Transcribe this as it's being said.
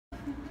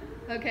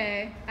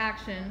Okay,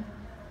 action.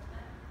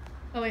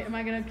 Oh wait, am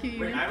I gonna cue you?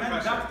 Wait, I have a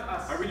question.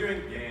 Are we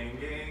doing gang,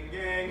 gang,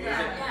 gang?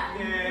 Yeah.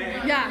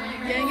 Gang. Yeah,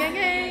 gang, gang,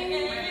 gang.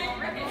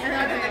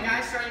 And then the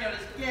guy starting out as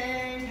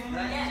gang.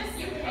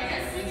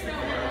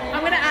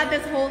 I'm gonna add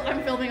this whole,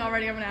 I'm filming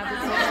already, I'm gonna add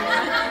this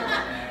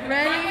whole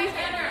Ready?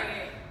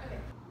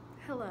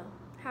 Hello,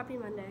 happy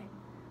Monday.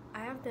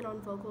 I have been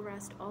on vocal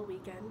rest all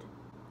weekend,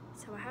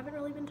 so I haven't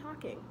really been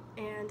talking,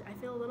 and I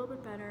feel a little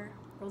bit better.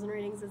 Rules and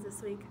Readings is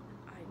this week.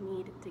 I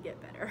need to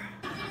get better.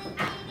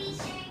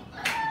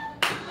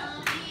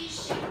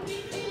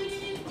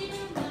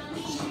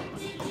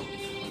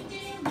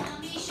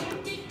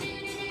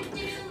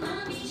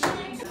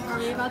 Are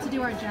we about to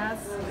do our jazz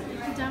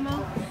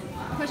demo?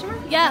 Question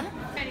mark? Yeah.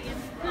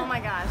 Oh my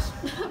gosh.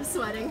 I'm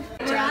sweating.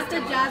 We're at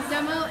the jazz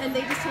demo and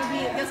they just told me,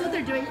 guess what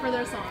they're doing for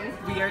their song?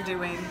 We are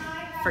doing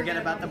Forget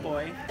About the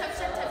Boy.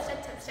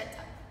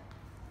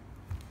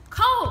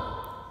 Cole!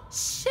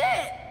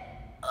 Shit!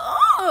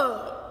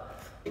 Oh!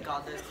 We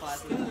got this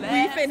class. We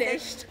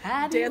finished.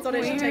 Dance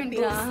audition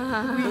techniques. We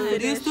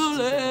finished.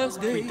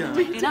 We done.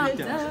 We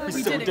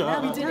did it.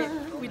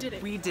 We did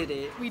it. We did it. We did it. We did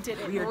it. We did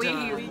it. We are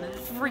done. We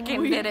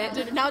freaking did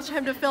it. Now it's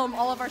time to film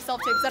all of our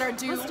self-tapes that are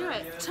due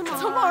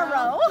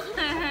tomorrow.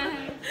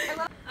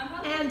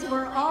 And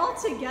we're all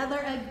together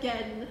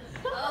again.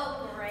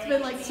 Oh, great. It's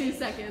been like 2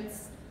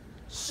 seconds.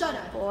 Shut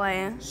up.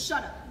 Boy.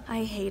 Shut up.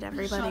 I hate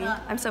everybody.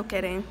 I'm so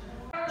kidding.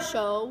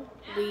 So,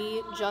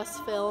 we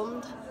just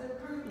filmed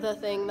the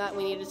thing that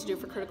we needed to do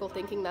for critical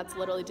thinking that's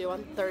literally due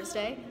on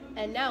Thursday.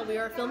 And now we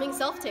are filming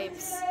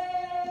self-tapes.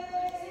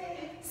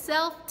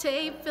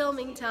 Self-tape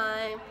filming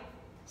time.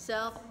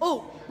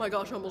 Oh my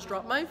gosh, I almost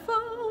dropped my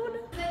phone.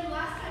 Then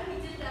last time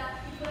we did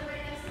that, you put it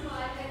right next to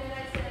mine, and then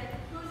I said,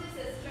 who's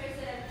this? Trey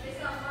said, it's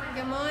not mine.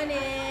 Good morning.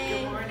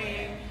 Good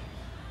morning.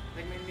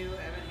 Like my new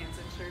Evan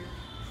Hansen shirt.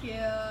 Cute.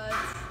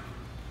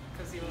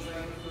 Because he was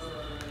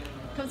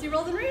like, Come see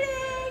Rules and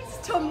Readings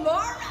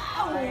tomorrow.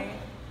 I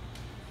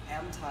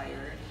am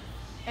tired.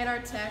 And our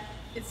tech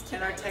is tonight.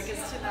 And our tech is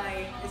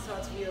tonight. It's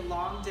about to be a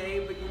long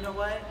day, but you know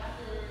what?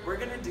 We're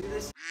gonna do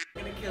this.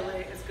 We're gonna kill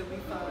it. It's gonna be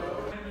fun.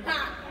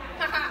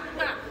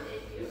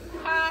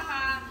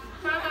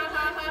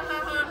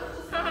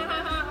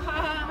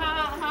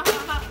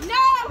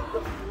 No!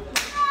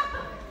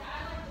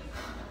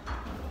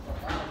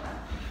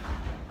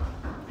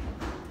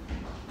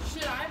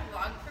 Should I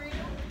vlog for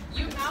you?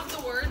 You mouth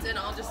the words and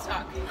I'll just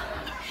talk.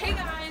 Hey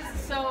guys,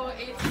 so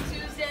it's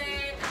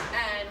Tuesday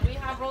and we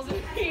have Rules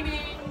and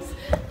Readings.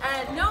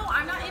 And no,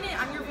 I'm not in it,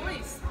 I'm your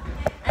voice.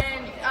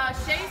 And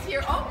Shay's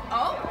here. Oh.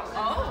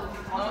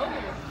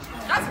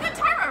 That's good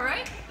Tyra,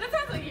 right? That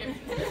sounds like you.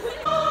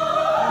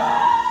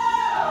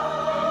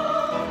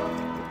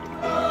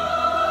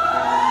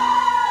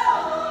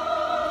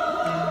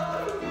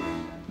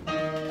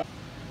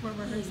 We're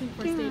rehearsing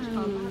for stage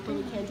combat, but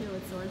we can't do it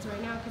with swords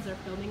right now because they're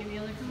filming in the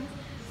other class.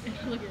 And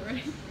look at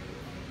right.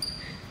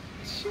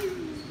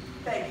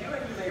 Thank you,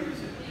 and you may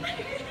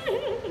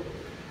resume.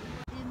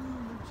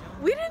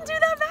 We didn't do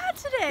that bad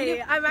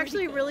today. I'm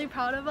actually really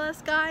proud of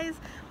us, guys.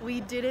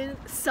 We didn't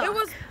suck. It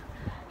was,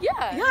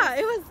 yeah. Yeah,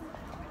 it was.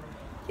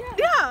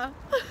 Yeah.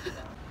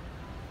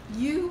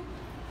 You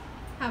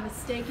have a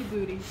stanky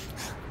booty.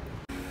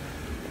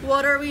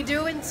 What are we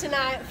doing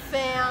tonight,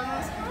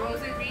 fam?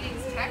 Rules and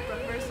Readings tech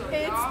rehearsal.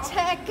 It's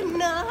tech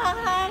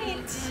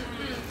night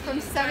from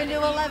 7 to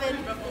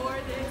 11 Before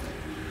this,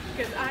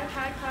 because I've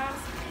had class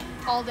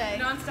all day.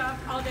 non-stop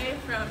all day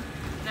from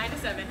 9 to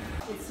 7.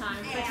 It's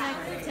time for tech.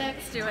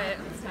 Let's do it.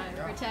 It's time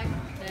for tech.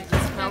 It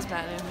smells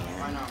bad in here.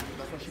 Why not?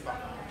 That's what she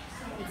bought.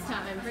 It's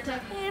time for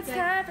tech. It's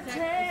time for It's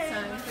tech.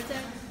 time for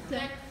tech.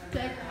 Tech.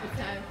 It's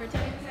time for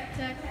tech.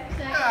 Tech.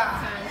 It's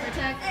time for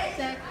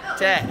tech.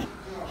 Tech.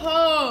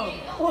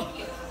 Oh!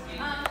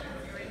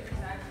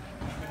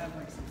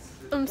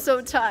 I'm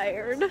so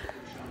tired.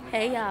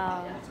 Hey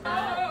y'all.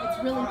 It's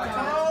really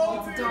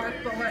dark. It's dark,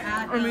 but we're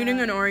at. We're meeting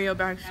an Oreo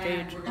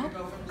backstage.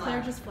 Oh,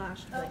 Claire just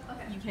flashed, but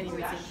you can't even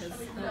see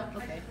because. Oh,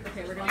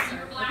 okay, we're gonna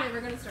start. Okay,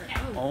 we're gonna start.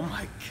 Oh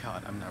my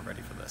god, I'm not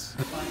ready for this.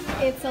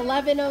 It's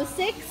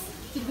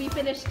 11:06. Did we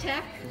finish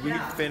tech? We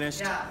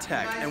finished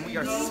tech, and we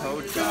are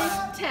so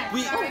done. Tech.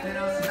 We.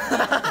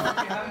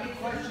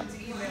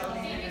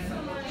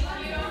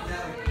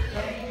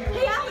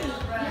 Hey, Allie.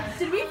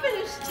 Did we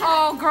finish tech?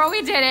 Oh, girl,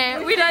 we did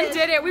it. We done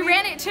did it. We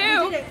ran it We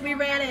too. did it. We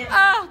ran it.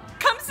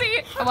 Come see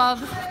it. Well,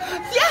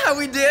 Yeah,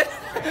 we did.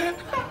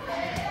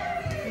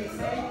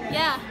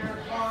 Yeah.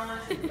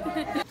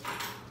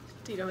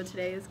 Do you know what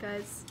today is,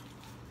 guys?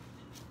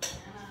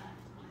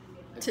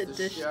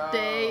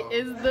 Today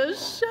is the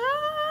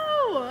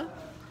show.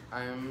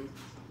 I'm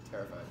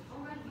terrified.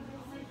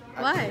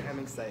 Why? I'm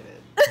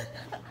excited.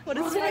 What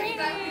is today?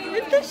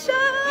 It's the show.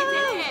 We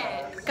did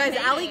it. Guys,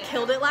 Allie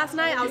killed it last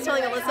night. I was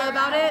telling Alyssa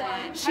about it.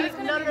 She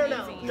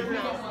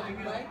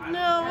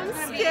no, I'm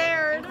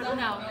scared.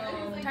 No,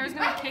 Tyra's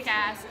gonna kick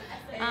ass.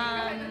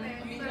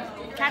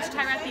 Catch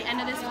Tyra at the end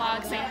of this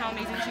vlog saying how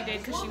amazing she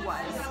did because she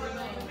was.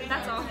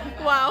 That's all.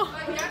 Wow.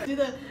 Do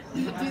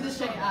the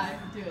shake eye.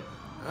 Do it.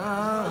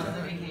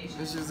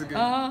 This is a good.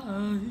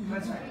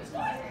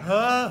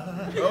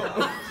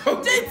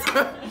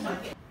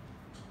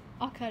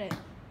 I'll cut it.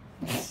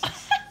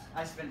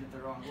 I spent it the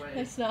wrong way.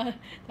 That's not.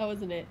 That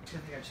wasn't it. I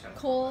think I just got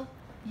Cole,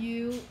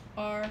 you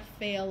are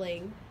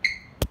failing.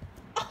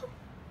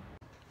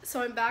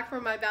 So I'm back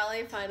from my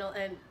ballet final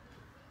and.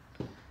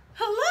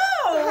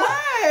 Hello!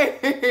 Hi!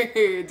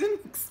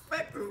 Didn't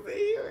expect to see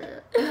you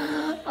here.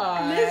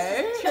 Hi.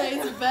 This is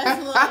Trey's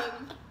best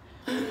one.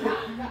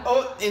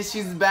 Oh, and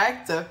she's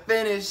back to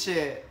finish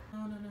it. No,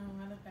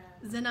 I look bad.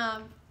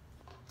 Zinab.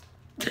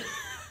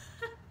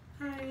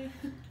 Hi.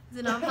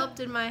 Zinab helped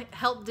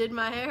did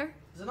my hair.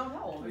 Zinab,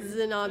 how old are you?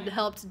 Zinab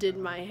helped did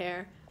my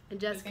hair. And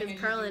Jessica's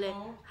curling it.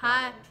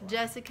 Hi,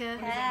 Jessica.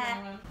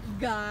 Hi.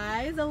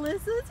 Guys,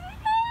 Alyssa's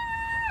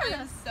here.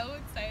 I'm so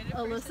excited.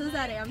 Alyssa's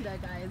at Amda,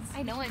 guys.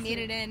 I know I made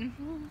it in.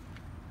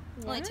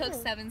 Only took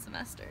 7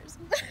 semesters.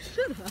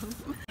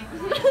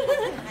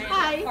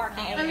 Hi,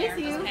 I miss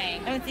you.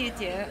 I miss you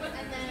too.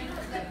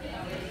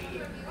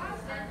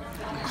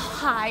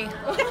 Hi.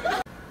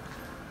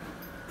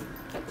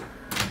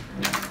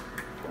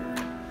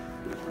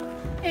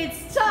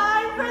 It's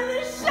time for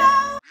the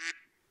show!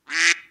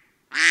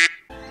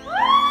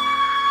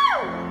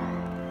 Woo!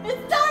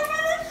 It's time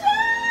for the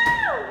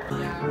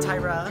show!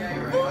 Tyra.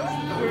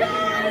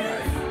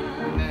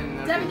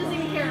 Devin doesn't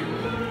even care.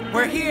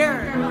 We're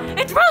here.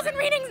 It's Frozen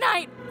readings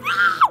night!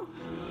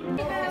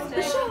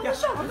 The show,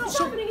 it's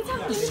happening, it's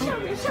happening,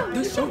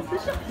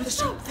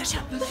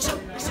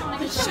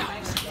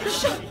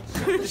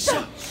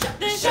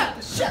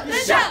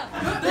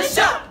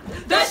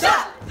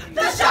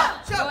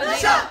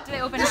 Do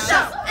they open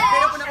house?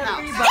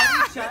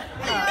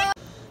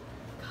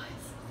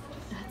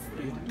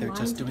 They're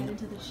just doing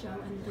into the show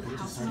and the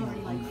house is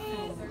already like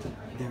full.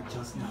 They're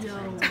just not. Yo,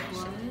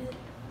 what?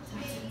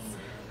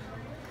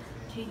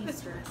 Katie's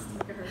stressed.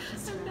 Look at her,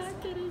 she's stressed. I'm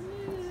not getting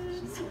it.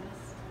 She's stressed.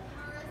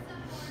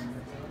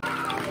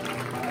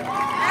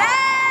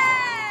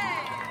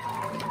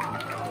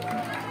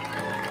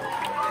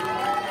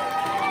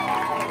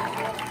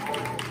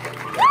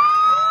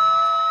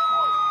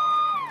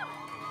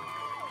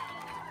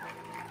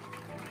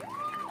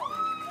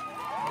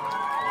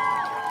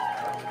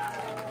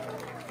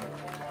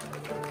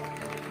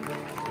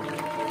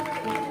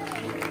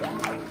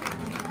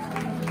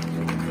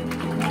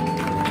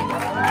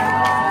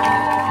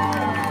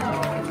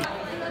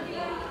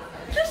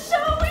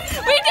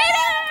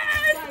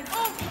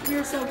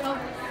 So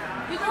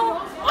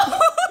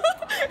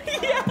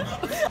yeah.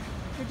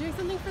 We're doing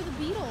something for the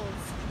Beatles.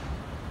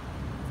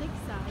 It's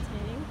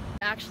exciting.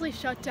 Actually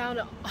shut down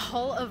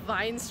all of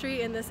Vine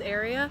Street in this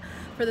area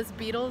for this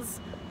Beatles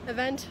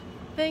event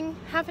thing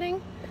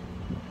happening.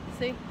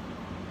 See?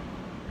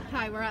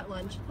 Hi, we're at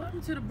lunch.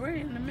 Welcome to the bread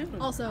in the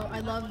middle. Also,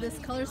 I love this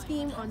color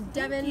scheme on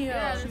Devin. She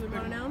would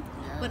want to know.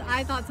 But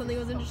I thought something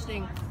was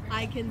interesting.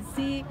 I can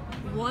see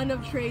one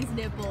of Trey's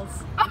nipples.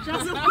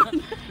 Just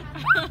one.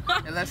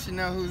 It lets you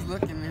know who's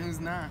looking and who's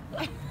not.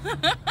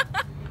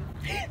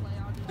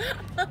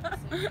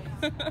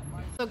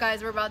 So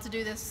guys, we're about to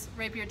do this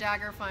rapier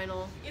dagger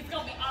final. It's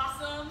gonna be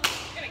awesome.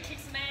 We're gonna kick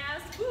some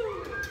ass.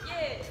 Woo!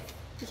 Yes.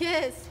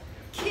 Yes,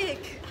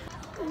 kick.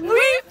 We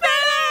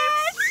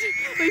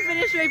finished! We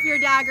finished rapier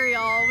dagger,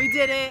 y'all. We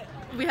did it.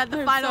 We had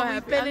the final. We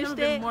finished I've never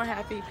been it. more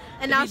happy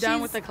And to now be done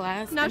she's with the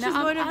class. Now and she's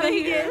I'm going to outta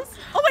here. Vegas.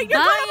 Oh wait, you're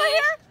Bye. going over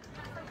here?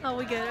 Oh,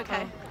 we good.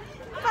 Okay.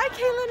 Bye,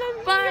 Caitlin.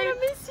 I'm gonna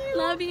miss you.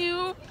 Love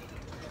you.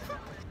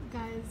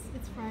 Guys,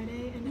 it's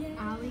Friday and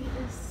Allie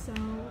is so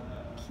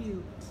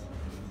cute.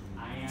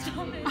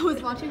 I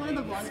was watching one of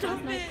the vlogs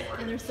last night,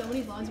 and there's so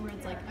many vlogs where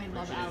it's like, I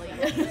love Allie. I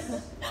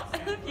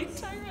love you,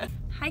 Tyra.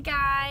 Hi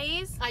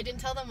guys. I didn't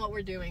tell them what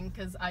we're doing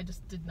because I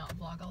just did not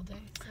vlog all day.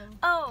 So.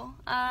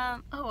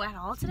 Oh, at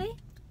all today?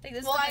 Like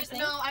this Well, is the first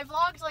thing? I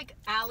vlogged like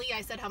Allie.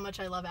 I said how much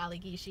I love Allie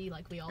Gishi,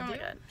 like we all Oh do. my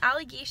god.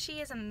 Ali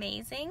Gishi is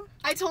amazing.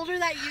 I told her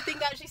that you think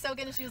that she's so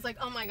good, and she was like,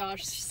 "Oh my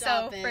gosh, She's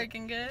stop so it."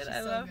 freaking good. She's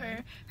I so love good.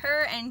 her.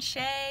 Her and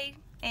Shay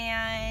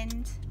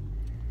and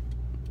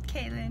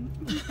Kaylin.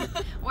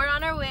 We're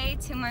on our way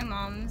to my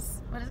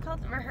mom's, what is it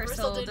called?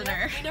 Rehearsal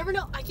dinner. You never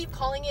know. I keep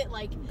calling it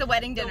like The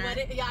wedding the dinner.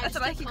 wedding. Yeah, That's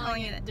what I keep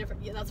calling it.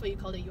 Different. Yeah, that's what you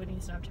called it. You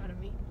wouldn't stop chatting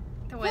me.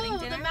 The wedding Whoa,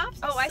 the dinner? maps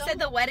Oh, is I so- said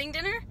the wedding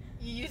dinner?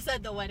 You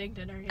said the wedding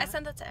dinner. Yeah. I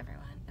sent that to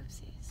everyone.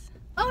 Oopsies.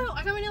 Oh no,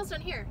 I got my nails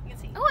done here. You can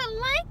see. Oh, I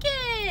like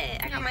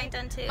it. I got mine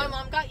done too. My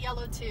mom got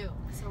yellow too,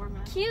 so we're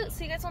matching. Cute.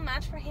 So you guys will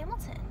match for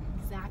Hamilton.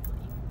 Exactly.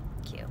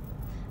 Cute.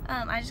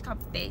 I just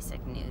got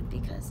basic nude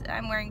because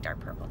I'm wearing dark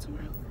purple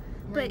tomorrow.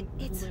 But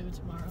it's blue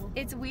tomorrow.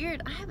 It's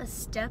weird. I have a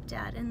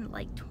stepdad in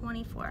like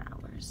 24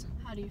 hours.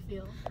 How do you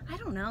feel? I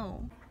don't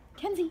know.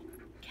 Kenzie.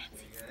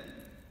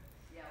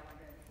 Yeah, we're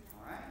good.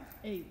 All right.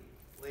 Hey.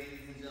 Ladies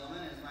and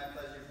gentlemen, it's my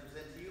pleasure to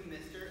present to you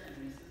Mr. and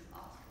Mrs.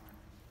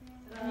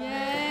 Osborne.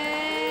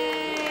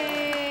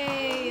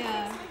 Yay!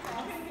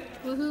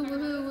 Woohoo!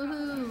 Woohoo!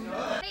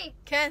 Woohoo! Hey,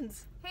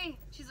 Ken's. hey,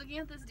 she's looking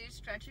at this dude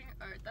stretching,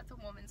 or that's a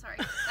woman, sorry.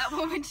 That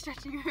woman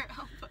stretching her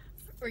elbows.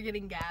 We're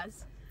getting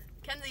gas.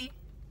 Kenzie.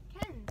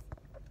 Ken,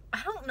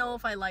 I don't know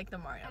if I like the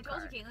Mario I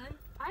told Kart. you, Caitlin.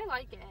 I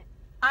like it.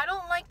 I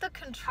don't like the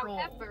controls.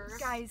 However,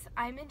 Guys,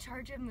 I'm in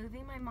charge of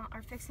moving my mom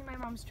or fixing my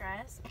mom's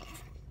dress.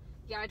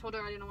 yeah, I told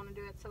her I didn't want to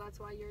do it, so that's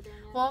why you're doing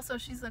it. Well, also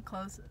she's the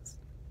closest.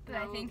 But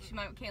I think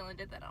Kaylin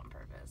did that on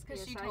purpose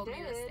because yes, she told me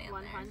to stand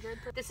 100.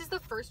 This is the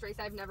first race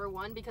I've never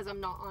won because I'm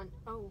not on.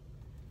 Oh,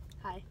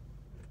 hi.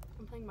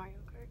 I'm playing Mario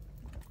Kart.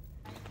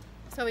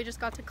 So we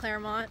just got to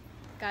Claremont.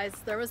 Guys,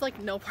 there was like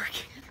no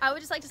parking. I would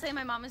just like to say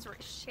my mom is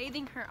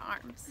shaving her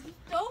arms.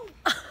 No,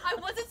 I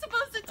wasn't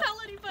supposed to tell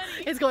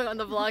anybody. It's going on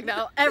the vlog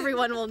now.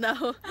 Everyone will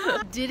know.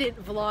 Didn't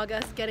vlog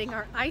us getting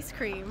our ice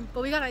cream,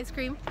 but we got ice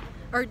cream.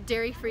 Or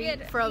dairy-free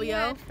froyo.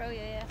 Yeah, froyo,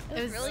 yeah.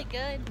 It was really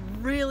good.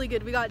 Really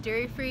good. We got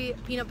dairy-free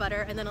peanut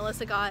butter, and then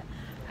Alyssa got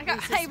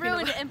I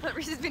ruined it and put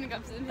Reese's peanut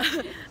cups in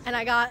it. and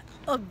I got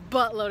a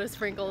buttload of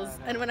sprinkles.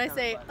 And when I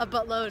say a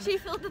buttload, She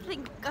filled the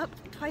thing up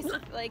twice,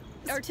 like,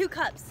 or 2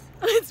 cups.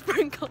 with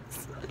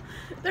sprinkles.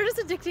 They're just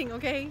addicting,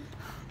 okay?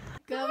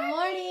 Good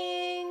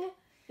morning.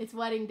 It's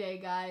wedding day,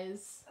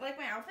 guys. Like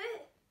my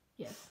outfit?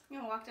 Yes. I'm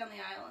gonna walk down the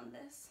aisle in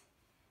this.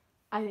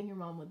 I think your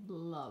mom would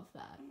love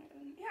that.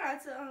 Yeah,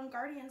 it's a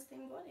Guardians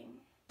themed wedding.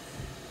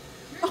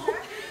 Oh,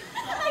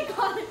 I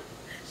got it.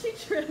 She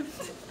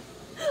tripped.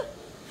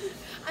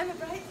 I'm a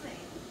bridesmaid.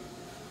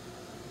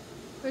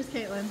 Where's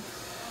Caitlin?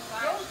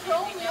 Don't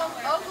tell me I'm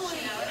ugly.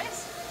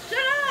 Shut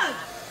up!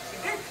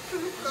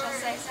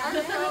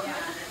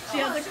 She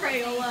has a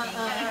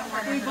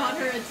Crayola. We bought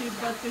her a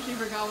toothbrush because she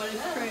forgot what is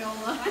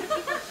Crayola.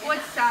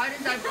 What's sad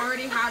is I've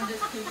already had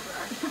this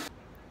toothbrush.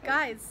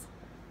 Guys,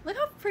 look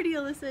how pretty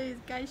Alyssa is.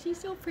 Guys, she's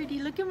so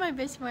pretty. Look at my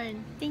best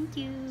friend. Thank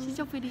you. She's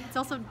so pretty. It's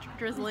also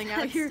drizzling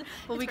out here.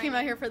 Well, we came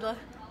out here for the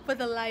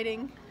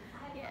lighting.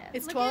 Yeah.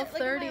 It's Look at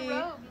 12:30.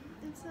 my robe.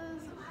 It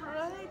says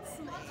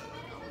bridesmaid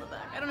on the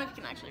back. I don't know if you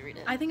can actually read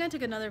it. I think I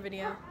took another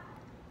video.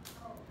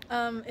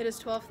 It is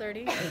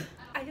 12:30.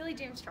 I feel like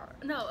James Star.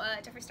 No,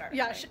 Jeffree Star.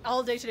 Yeah,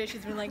 all day today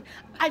she's been like,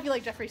 I feel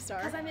like Jeffree Star.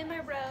 Because I'm in my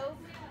robe.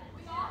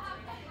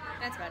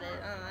 That's about it.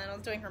 And I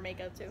was doing her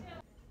makeup too.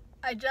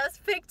 I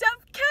just picked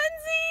up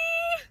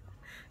Kenzie!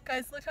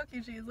 Guys, look how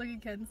cute she is. Look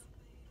at Ken's.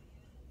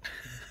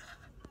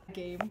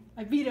 Game.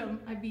 I beat him.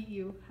 I beat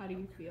you. How do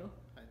you feel?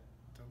 I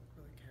don't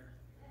really care.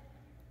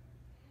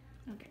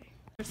 Okay.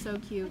 They're so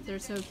cute. They're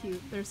so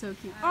cute. They're so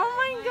cute. Oh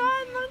my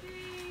god, look!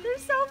 They're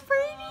so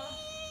pretty!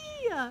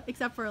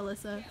 Except for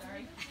Alyssa.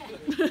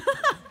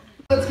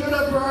 Let's give it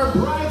up for our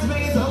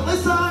bridesmaids,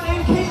 Alyssa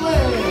and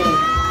Caitlin!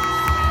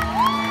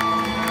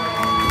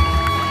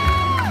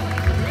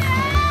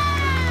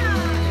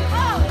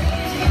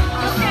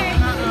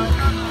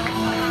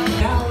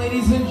 Now,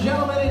 ladies and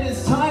gentlemen, it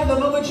is time, the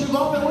moment you've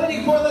all been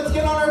waiting for. Let's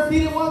get on our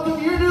feet and welcome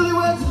your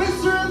newlyweds,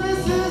 Mr. and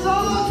Mrs.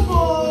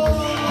 Osborne!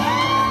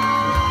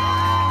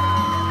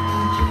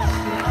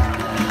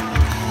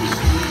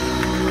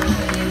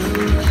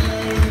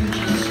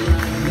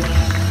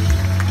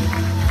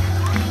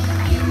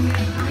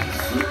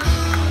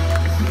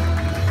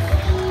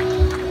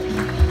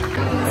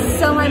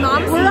 So my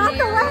mom's We're at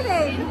the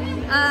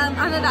wedding.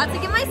 I'm about to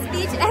give my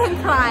speech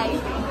and cry.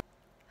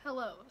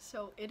 Hello,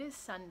 so it is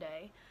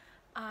Sunday.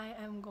 I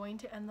am going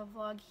to end the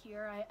vlog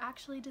here. I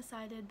actually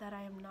decided that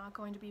I am not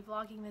going to be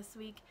vlogging this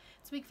week.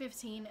 It's week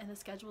 15 and the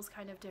schedule is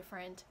kind of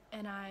different,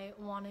 and I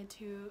wanted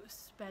to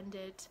spend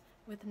it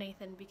with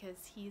Nathan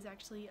because he's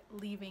actually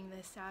leaving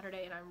this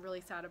Saturday and I'm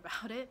really sad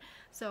about it.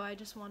 So I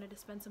just wanted to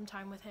spend some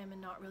time with him and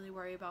not really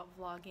worry about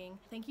vlogging.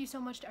 Thank you so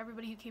much to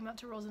everybody who came out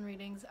to Rolls and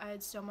Readings. I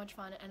had so much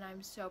fun and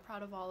I'm so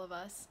proud of all of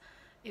us.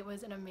 It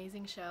was an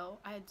amazing show.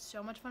 I had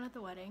so much fun at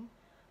the wedding.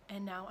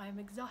 And now I'm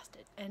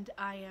exhausted and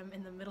I am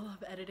in the middle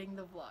of editing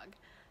the vlog.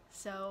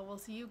 So we'll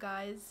see you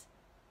guys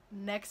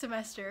next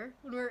semester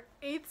when we're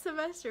 8th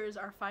semester is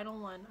our final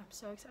one. I'm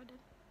so excited.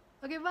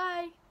 Okay,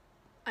 bye!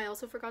 I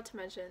also forgot to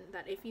mention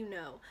that if you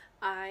know,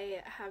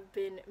 I have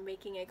been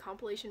making a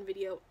compilation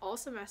video all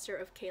semester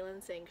of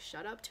Kaylin saying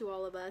shut up to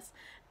all of us,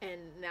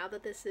 and now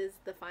that this is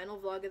the final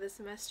vlog of the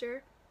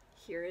semester,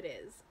 here it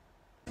is.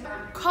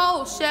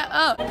 Cole, shut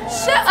up.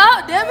 Shut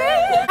up,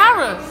 Debbie.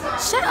 Tyra,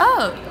 shut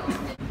up.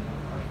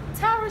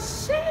 Tyra,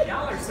 shut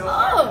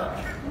up.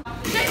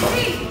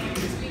 JP,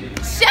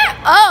 shut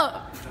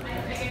up.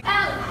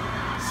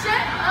 Alex,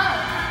 shut up.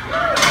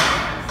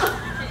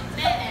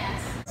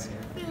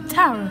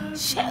 Tyra,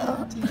 shut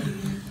up.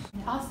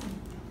 Austin,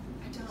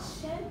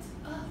 shut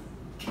up.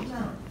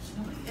 No,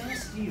 nobody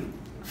asked you.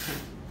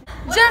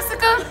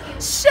 Jessica,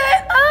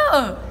 shut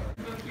up.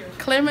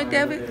 Claire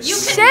McDevitt,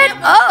 shut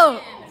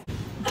up.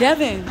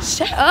 Devin,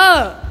 shut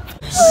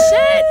up.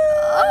 Shut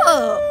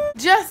up.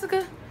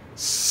 Jessica,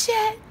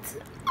 shut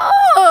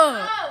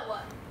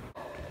up.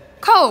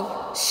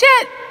 Cole,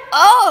 shut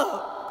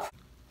up.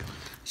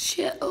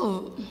 Shut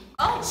up.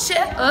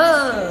 Shut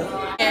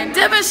up. And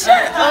Devin,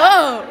 shut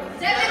up.